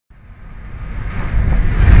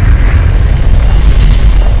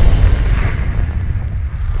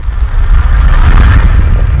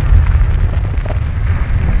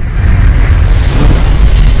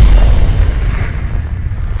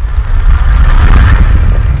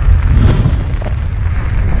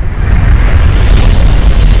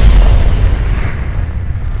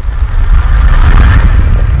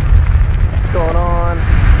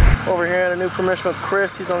fishing with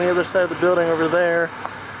Chris. He's on the other side of the building over there.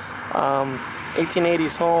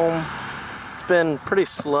 1880s home. It's been pretty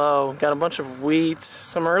slow. Got a bunch of wheats,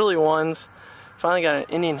 some early ones. Finally got an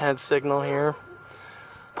Indian head signal here.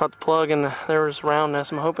 Put the plug and there was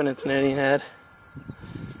roundness. I'm hoping it's an Indian head.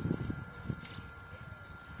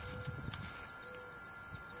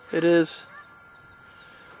 It is.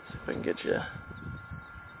 See if I can get you.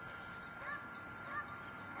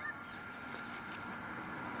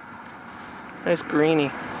 Nice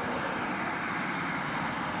greeny.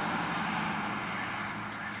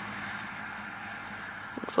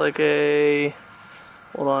 Looks like a,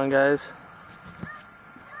 hold on guys.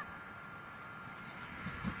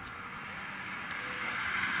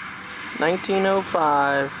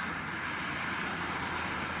 $1905.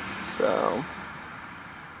 So,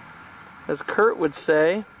 as Kurt would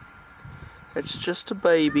say, it's just a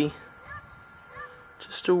baby.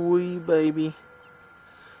 Just a wee baby.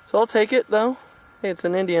 So I'll take it though. Hey, it's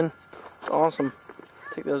an Indian. It's awesome.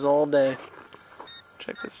 Take those all day.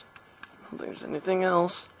 Check this. I don't think there's anything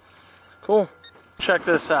else. Cool. Check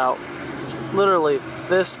this out. Literally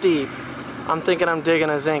this deep. I'm thinking I'm digging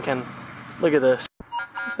a zinkin. Look at this.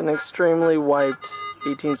 It's an extremely white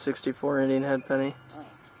 1864 Indian head penny.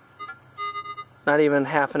 Not even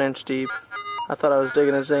half an inch deep. I thought I was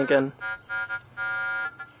digging a zinkin.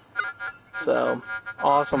 So,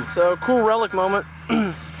 awesome. So, cool relic moment.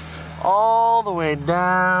 All the way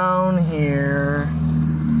down here.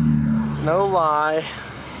 No lie.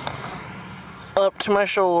 Up to my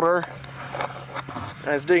shoulder.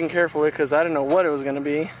 I was digging carefully because I didn't know what it was going to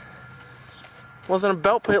be. Wasn't a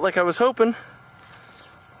belt plate like I was hoping.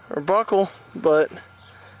 Or buckle, but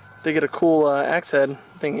did get a cool axe head.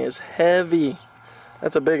 Thing is heavy.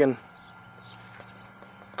 That's a big one.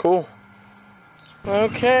 Cool.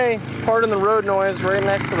 Okay, pardon the road noise right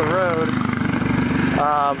next to the road.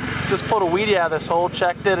 Just pulled a weedy out of this hole,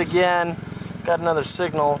 checked it again, got another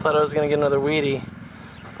signal, thought I was going to get another weedy,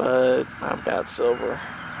 but I've got silver.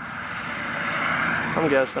 I'm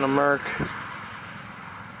guessing a Merc.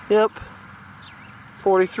 Yep,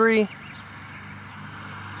 43.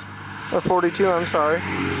 Or 42, I'm sorry.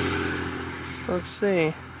 Let's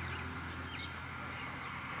see.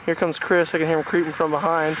 Here comes Chris, I can hear him creeping from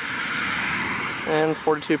behind. And it's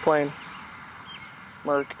 42 plain.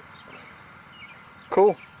 Merc.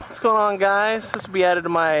 Cool. What's going on guys? This will be added to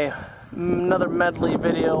my another medley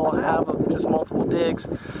video I'll have of just multiple digs.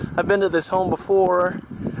 I've been to this home before.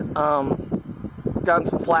 Gotten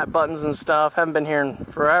some flat buttons and stuff. Haven't been here in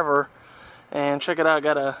forever. And check it out,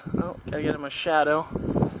 gotta get in my shadow.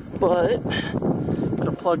 But got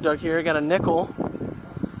a plug dug here. Got a nickel,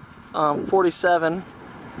 47.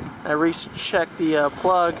 I rechecked the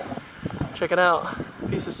plug. Check it out.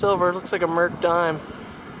 Piece of silver. Looks like a Merc dime.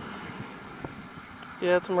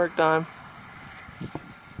 Yeah, it's a Merc dime.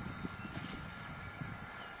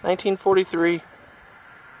 1943.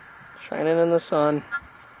 Shining in the sun. I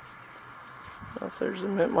don't know if there's a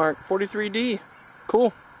mint mark. 43D.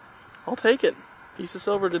 Cool. I'll take it. Piece of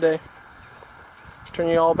silver today. Turn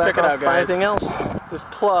you all back off for anything else. This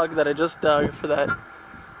plug that I just dug for that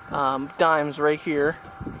dime's right here.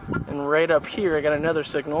 And right up here I got another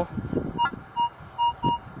signal.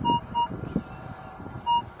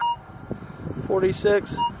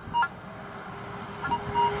 46. 42.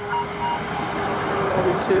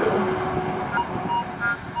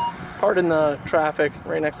 Pardon the traffic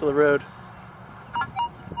right next to the road.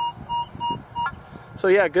 So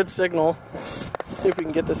yeah, good signal. See if we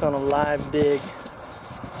can get this on a live dig.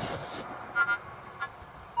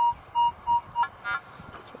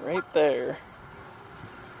 It's right there.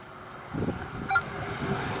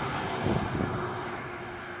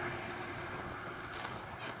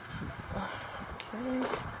 Okay.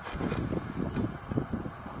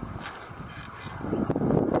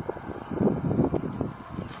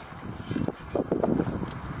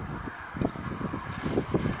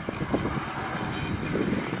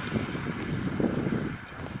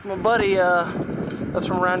 My buddy that's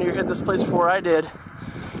from around here hit this place before I did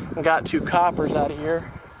and got 2 coppers out of here.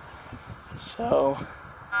 So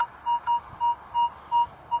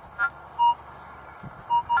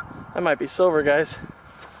that might be silver, guys.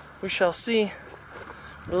 We shall see.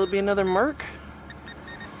 Will it be another Merc?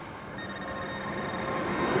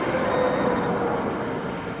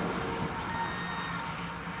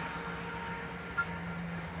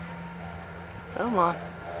 Come on.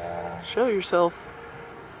 Show yourself.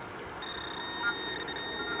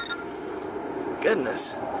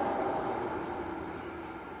 Goodness.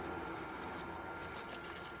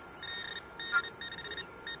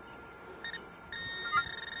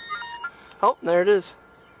 Oh, there it is.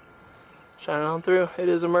 Shining on through. It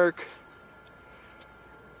is a Merc.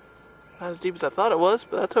 Not as deep as I thought it was,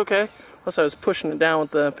 but that's okay. Unless I was pushing it down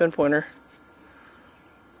with the pinpointer.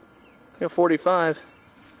 45.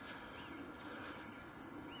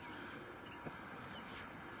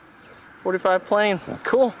 45 plain.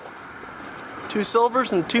 Cool. 2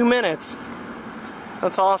 silvers in 2 minutes.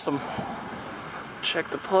 That's awesome. Check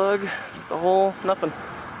the plug, the hole, nothing.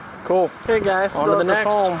 Cool. Okay guys, on to the next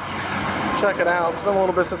home. Check it out. It's been a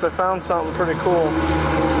little bit since I found something pretty cool.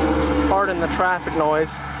 Pardon the traffic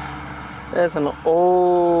noise. That's an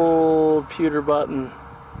old pewter button.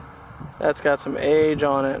 That's got some age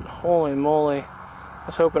on it. Holy moly. I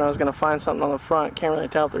was hoping I was going to find something on the front. Can't really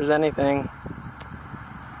tell if there's anything.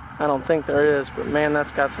 I don't think there is, but man,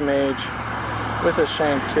 that's got some age. With a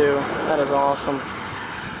shank too. That is awesome.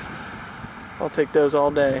 I'll take those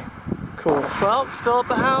all day. Cool. Well, still at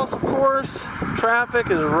the house, of course.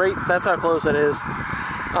 Traffic is right, that's how close it is.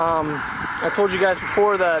 I told you guys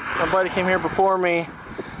before that my buddy came here before me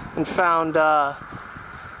and found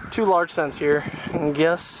 2 large scents here. And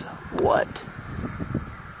guess what?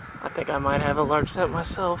 I think I might have a large scent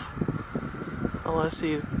myself. All I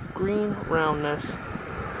see is green roundness.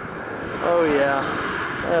 Oh yeah,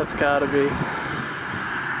 that's gotta be.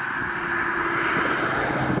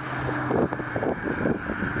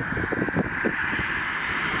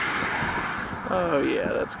 Oh yeah,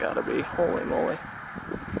 that's gotta be. Holy moly.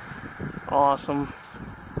 Awesome.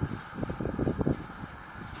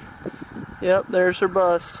 Yep, there's her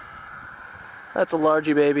bust. That's a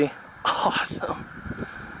largie baby. Awesome.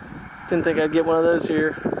 Didn't think I'd get one of those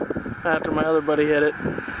here after my other buddy hit it.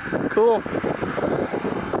 Cool.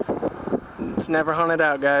 It's never hunted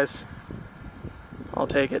out, guys. I'll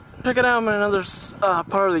take it. Check it out, I'm in another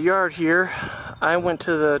part of the yard here. I went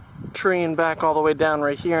to the tree and back all the way down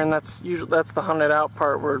right here, and that's the hunted out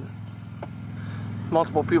part where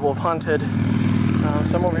multiple people have hunted.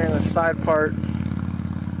 So I'm over here in the side part,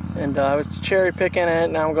 and I was cherry picking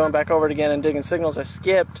it. Now I'm going back over it again and digging signals. I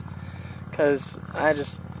skipped because I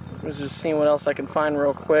was just seeing what else I can find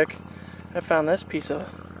real quick. I found this piece of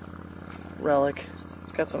relic.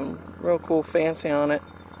 It's got some real cool fancy on it.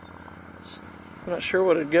 I'm not sure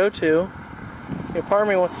what it'd go to. Part of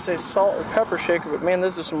me wants to say salt or pepper shaker, but man,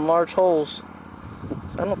 those are some large holes.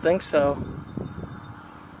 So I don't think so.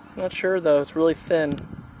 I'm not sure though. It's really thin,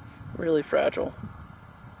 really fragile.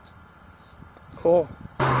 Cool.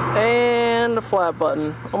 And a flat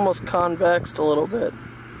button, almost convexed a little bit.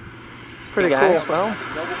 Pretty cool. Guys, well,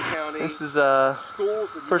 this is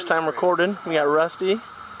first time recording. We got Rusty,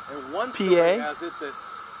 PA,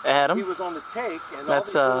 Adam.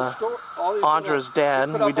 That's Audra's dad.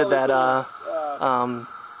 We did that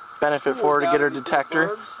benefit for her to get her detector.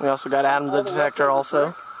 We also got Adam the detector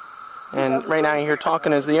also. And right now you're here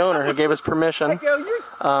talking as the owner who gave us permission. We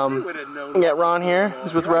got Ron here,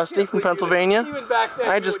 who's with Rusty from Pennsylvania.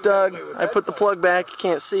 I just dug, I put the plug back, you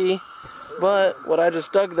can't see, but what I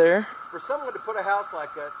just dug there for someone to put a house like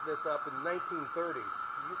this up in the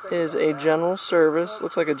 1930s is a General Service,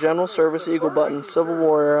 looks like a General Service Eagle button, Civil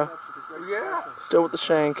War era. Still with the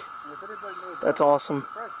shank. That's awesome.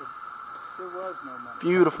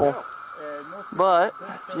 Beautiful. But,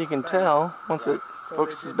 if you can tell, once it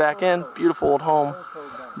focuses back in, beautiful old home.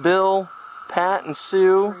 Bill, Pat, and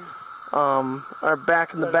Sue are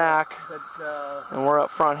back in the back, and we're up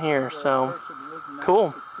front here, so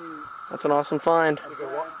cool. That's an awesome find.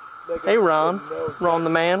 Hey Ron, Ron the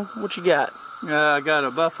man, what you got? I got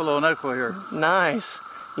a buffalo nickel here. Nice.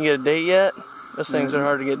 You get a date yet? Those things are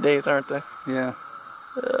hard to get dates, aren't they? Yeah.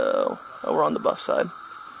 Oh, we're on the buff side.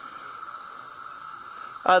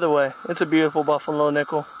 Either way, it's a beautiful buffalo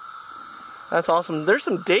nickel. That's awesome. There's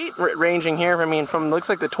some date ranging here. I mean, from looks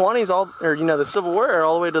like the 20s, the Civil War era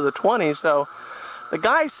all the way to the 20s. So the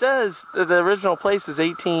guy says that the original place is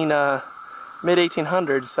mid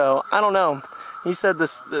 1800s. So I don't know. He said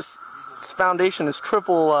this foundation is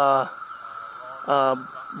triple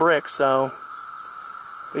brick. So,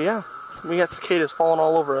 but yeah, we got cicadas falling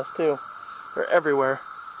all over us too. They're everywhere.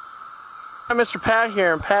 Hi, Mr. Pat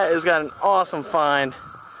here, and Pat has got an awesome find.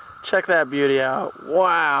 Check that beauty out.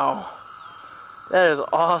 Wow. That is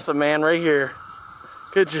awesome, man, right here.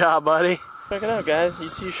 Good job, buddy. Check it out, guys. You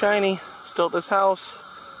see shiny still at this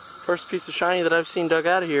house. First piece of shiny that I've seen dug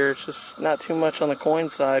out of here. It's just not too much on the coin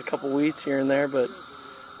side. A couple weeds here and there, but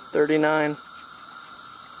 39.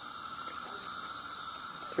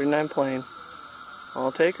 39 plain.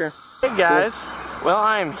 I'll take her. Hey, guys. Well,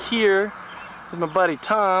 I am here with my buddy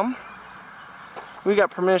Tom. We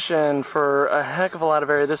got permission for a heck of a lot of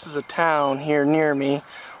area. This is a town here near me.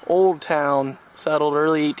 Old town, settled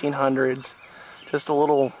early 1800s. Just a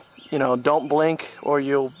little, don't blink or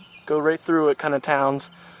you'll go right through it kind of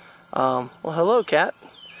towns. Well, hello, cat.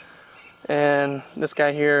 And this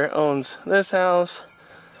guy here owns this house.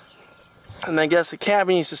 And I guess the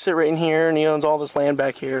cabin used to sit right in here, and he owns all this land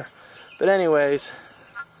back here. But anyways,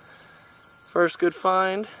 first good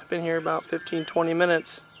find. Been here about 15-20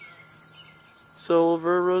 minutes.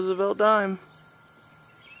 Silver Roosevelt dime.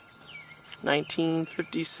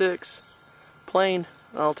 1956. Plain.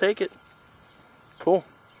 I'll take it. Cool.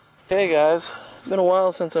 Hey guys, been a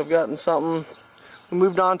while since I've gotten something. We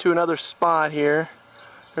moved on to another spot here.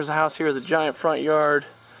 There's a house here with a giant front yard.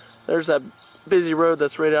 There's that busy road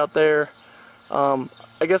that's right out there. I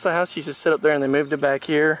guess the house used to sit up there and they moved it back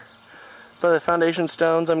here. But the foundation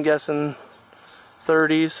stones, I'm guessing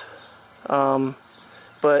 30s.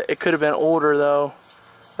 But it could have been older though.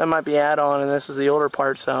 That might be add-on and this is the older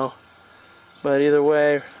part, so. But either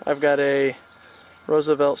way, I've got a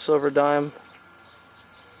Roosevelt silver dime.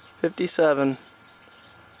 57.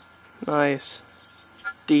 Nice.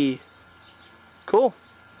 D. Cool.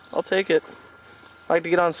 I'll take it. I like to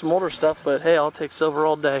get on some older stuff, but hey, I'll take silver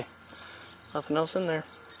all day. Nothing else in there.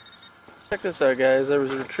 Check this out, guys. I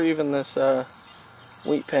was retrieving this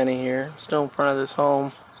wheat penny here. Still in front of this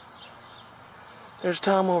home. There's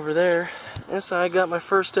Tom over there. And so I got my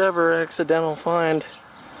first ever accidental find.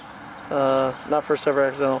 Not first ever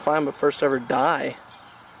accidental find, but first ever die.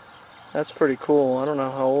 That's pretty cool. I don't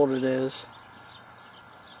know how old it is.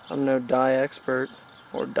 I'm no die expert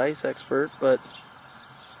or dice expert, but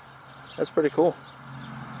that's pretty cool.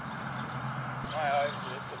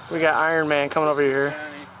 We got Iron Man coming over here.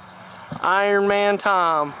 Iron Man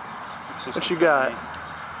Tom. What you got?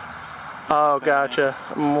 Oh, gotcha.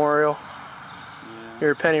 A memorial. Yeah.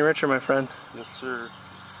 You're a penny richer, my friend. Yes, sir.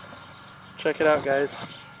 Check it out,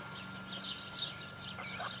 guys.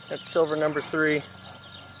 That's silver number 3.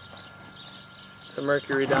 It's a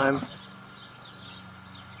mercury dime.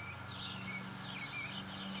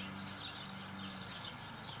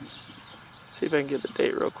 See if I can get the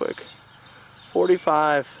date real quick.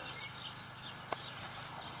 45.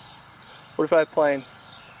 45 plain. You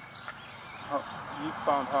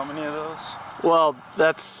found how many of those? Well,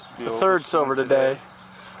 that's the third silver today.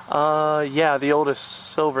 Yeah, the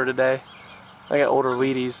oldest silver today. I got older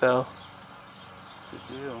Wheaties though. Good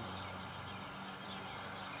deal.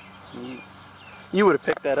 Neat. You would have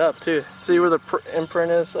picked that up too. See where the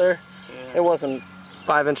imprint is there? Yeah. It wasn't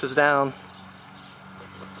 5 inches down.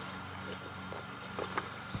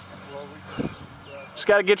 Just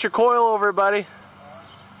got to get your coil over it, buddy.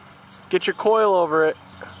 Get your coil over it.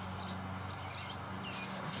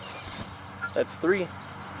 That's 3.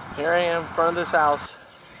 Here I am in front of this house.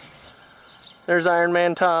 There's Iron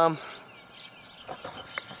Man Tom.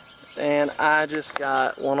 And I just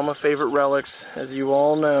got one of my favorite relics, as you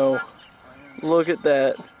all know. Look at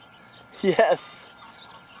that. Yes.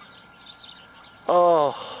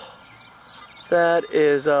 Oh, that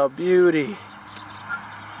is a beauty.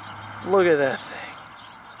 Look at that thing.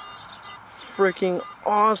 Freaking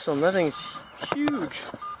awesome. That thing's huge.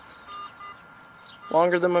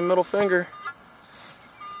 Longer than my middle finger.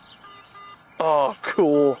 Oh,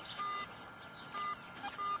 cool.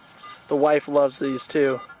 The wife loves these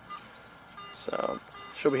too. So,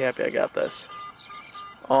 she'll be happy I got this.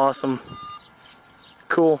 Awesome.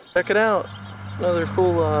 Cool. Check it out. Another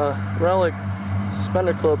cool relic.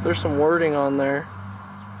 Suspender clip. There's some wording on there.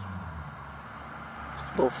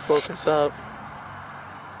 We'll focus up.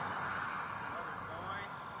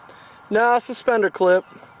 No, suspender clip.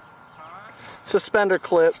 Suspender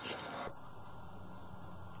clip.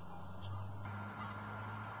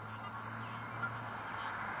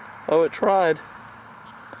 Oh, it tried.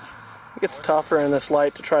 It gets tougher in this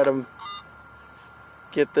light to try to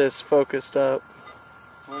get this focused up.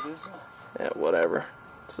 What is it? Yeah, whatever.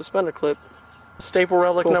 Suspender clip. Staple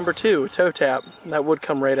relic number 2, toe tap. That would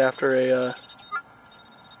come right after a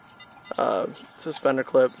suspender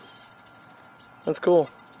clip. That's cool.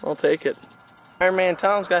 I'll take it. Iron Man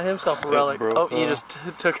Tom's got himself a relic. Oh, he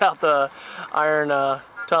just took out the iron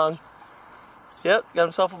tongue. Yep, got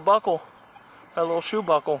himself a buckle. A little shoe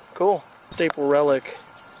buckle. Cool. Staple relic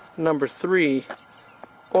number 3,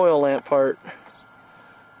 oil lamp part.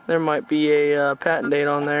 There might be a patent date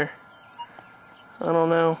on there. I don't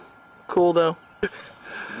know. Cool though.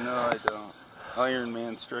 No, I don't. Iron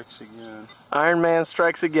Man strikes again. Iron Man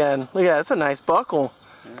strikes again. Look at that. That's a nice buckle.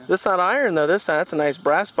 Yeah. This is not iron though. This time that's a nice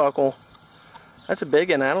brass buckle. That's a big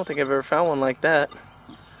one. I don't think I've ever found one like that.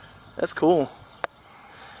 That's cool.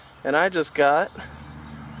 And I just got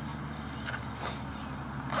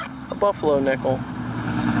a buffalo nickel.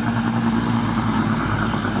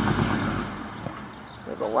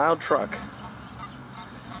 There's a loud truck.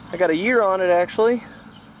 I got a year on it actually.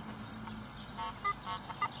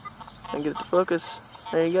 I can get it to focus.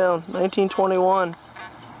 There you go, 1921.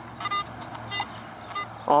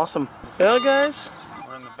 Awesome. Well, guys,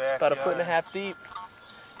 We're in the backyard. about 1.5 feet deep.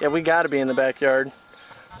 Yeah, we got to be in the backyard.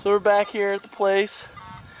 So we're back here at the place.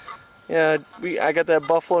 Yeah, I got that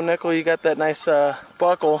buffalo nickel. You got that nice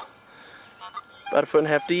buckle. About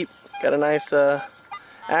 1.5 feet deep. Got a nice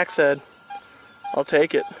axe head. I'll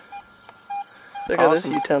take it. Look at this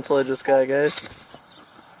utensil I just got, guys.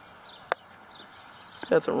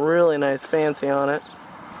 Got some really nice fancy on it.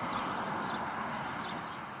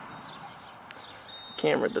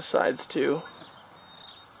 Camera decides to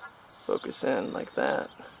focus in like that.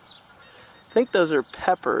 I think those are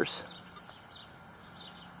peppers.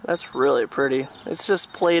 That's really pretty. It's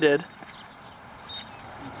just plated.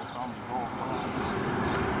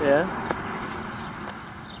 Yeah.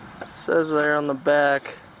 It says there on the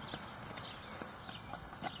back.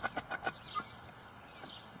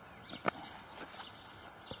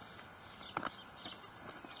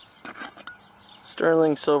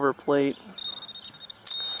 Sterling silver plate.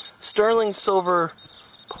 Sterling Silver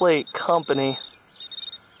Plate Company.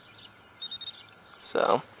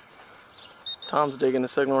 So, Tom's digging the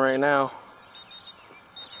signal right now.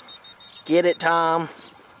 Get it, Tom.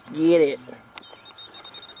 Get it.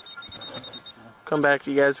 Come back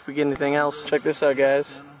to you guys if we get anything else. Check this out,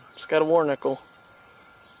 guys. Just got a war nickel.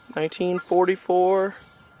 1944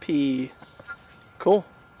 P. Cool.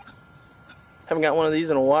 Haven't got one of these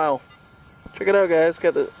in a while. Check it out, guys.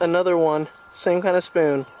 Got another one. Same kind of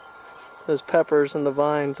spoon. Those peppers and the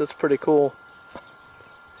vines, that's pretty cool.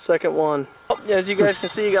 Second one. Oh, as you guys can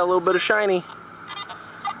see, you got a little bit of shiny.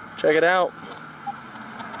 Check it out.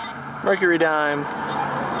 Mercury dime.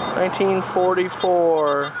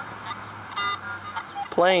 1944.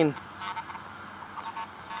 Plain.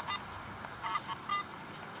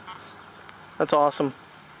 That's awesome.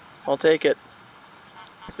 I'll take it.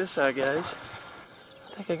 Check this out, guys.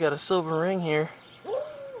 I think I got a silver ring here.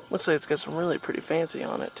 Looks like it's got some really pretty fancy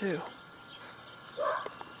on it, too.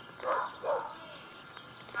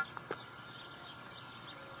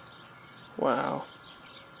 Wow.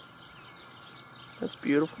 That's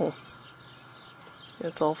beautiful.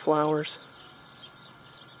 It's all flowers.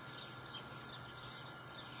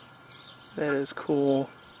 That is cool.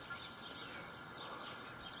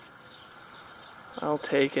 I'll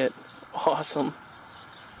take it. Awesome.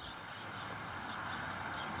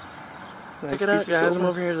 Nice. Check it out, guys. I'm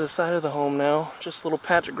over here to the side of the home now. Just a little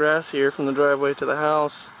patch of grass here from the driveway to the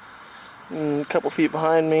house. And a couple feet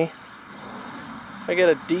behind me. I got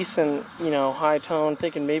a decent, high tone,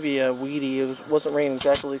 thinking maybe a weedy. It wasn't raining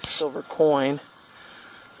exactly silver coin.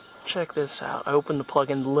 Check this out. I opened the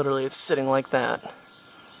plug and literally it's sitting like that.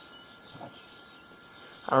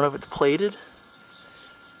 I don't know if it's plated.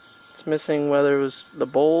 It's missing whether it was the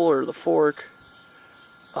bowl or the fork.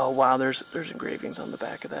 Oh wow, there's engravings on the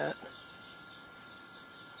back of that.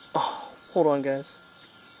 Oh, hold on, guys.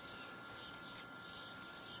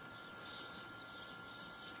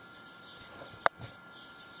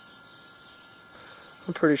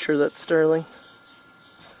 I'm pretty sure that's sterling.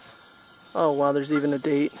 Oh wow, there's even a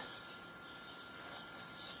date.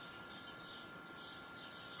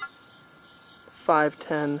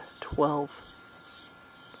 (5/10/12).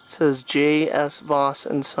 It says J.S. Voss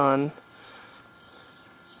and Son.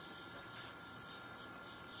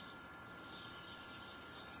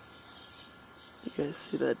 You guys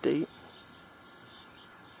see that date?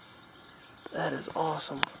 That is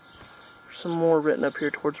awesome. There's some more written up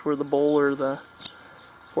here towards where the bowl or the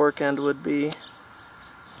fork end would be.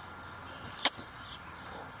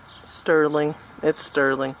 Sterling. It's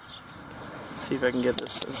sterling. Let's see if I can get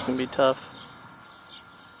this. This is going to be tough.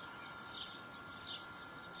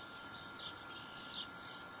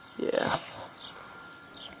 Yeah.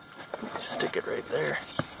 Stick it right there.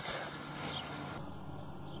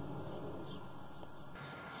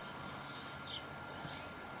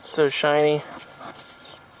 So shiny.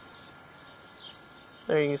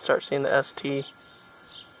 There you can start seeing the ST.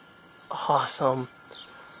 Awesome.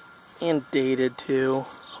 And dated too.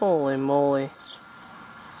 Holy moly.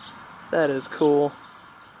 That is cool.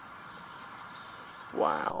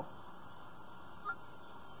 Wow.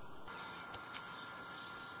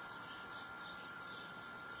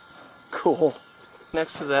 Cool.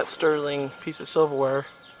 Next to that sterling piece of silverware,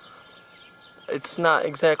 it's not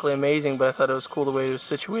exactly amazing, but I thought it was cool the way it was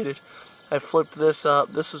situated. I flipped this up.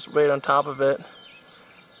 This was right on top of it.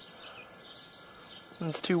 And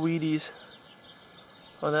it's two Wheaties.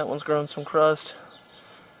 Oh, that one's grown some crust.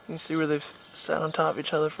 You can see where they've sat on top of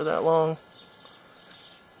each other for that long.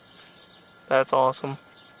 That's awesome.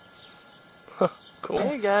 Cool.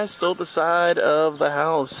 Hey guys, still at the side of the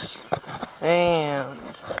house. And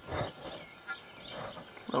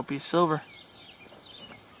Low piece silver.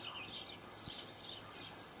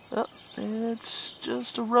 Oh, it's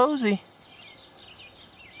just a rosy,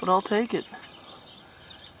 but I'll take it.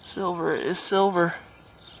 Silver is silver.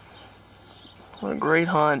 What a great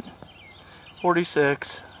hunt.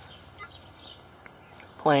 46.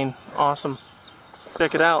 Plain. Awesome.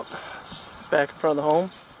 Check it out. It's back in front of the home.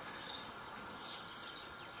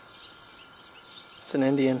 It's an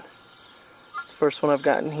Indian. It's the first one I've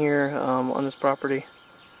gotten here on this property.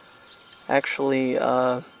 Actually,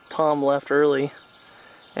 Tom left early,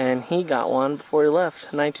 and he got one before he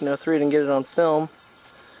left. 1903, didn't get it on film.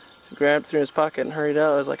 So he grabbed it through his pocket and hurried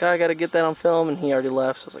out. I was like, oh, I gotta get that on film, and he already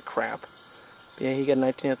left, so I was like, crap. But yeah, he got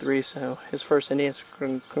 1903, so his first Indian, so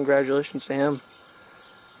congratulations to him.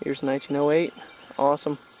 Here's 1908.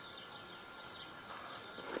 Awesome.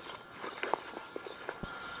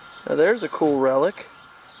 Now there's a cool relic.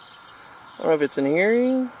 I don't know if it's an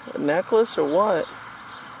earring, a necklace, or what.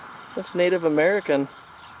 Looks Native American.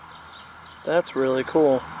 That's really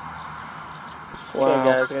cool. Wow. Okay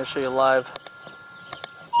guys, I'm going to show you live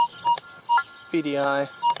VDI.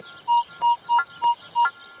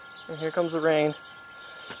 And here comes the rain.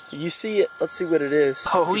 You see it? Let's see what it is.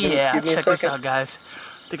 Oh yeah, check this out guys.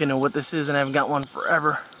 I think I know what this is and I haven't got one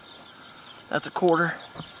forever. That's a quarter.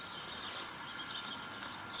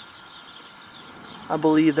 I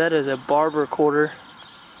believe that is a barber quarter.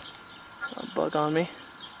 A bug on me.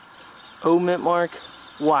 Oh, mint mark.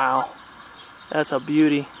 Wow. That's a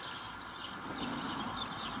beauty.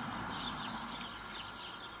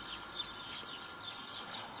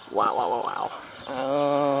 Wow, wow, wow, wow.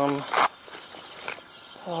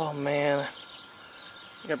 Oh man.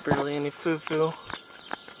 I got barely any foo-foo.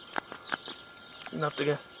 Enough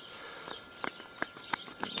to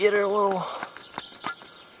get her a little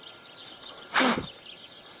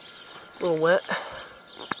wet.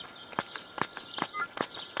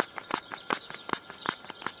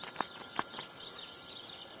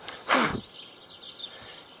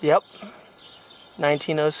 Yep.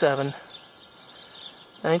 1907.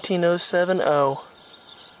 1907-0.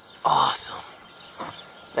 Awesome.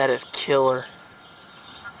 That is killer.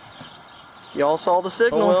 Y'all saw the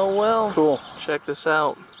signal? Oh, well. Cool. Check this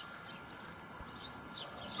out.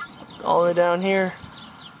 All the way down here,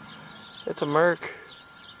 it's a Merc.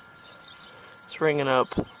 It's ringing up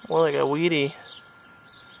more like a weedy.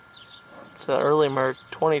 It's an early Merc,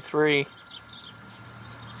 23.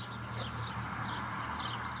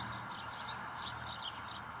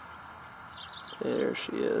 There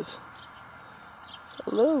she is.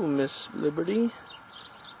 Hello, Miss Liberty.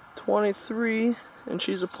 23, and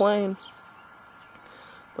she's a plain.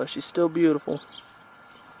 But she's still beautiful.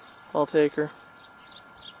 I'll take her.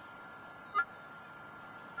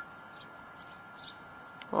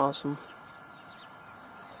 Awesome.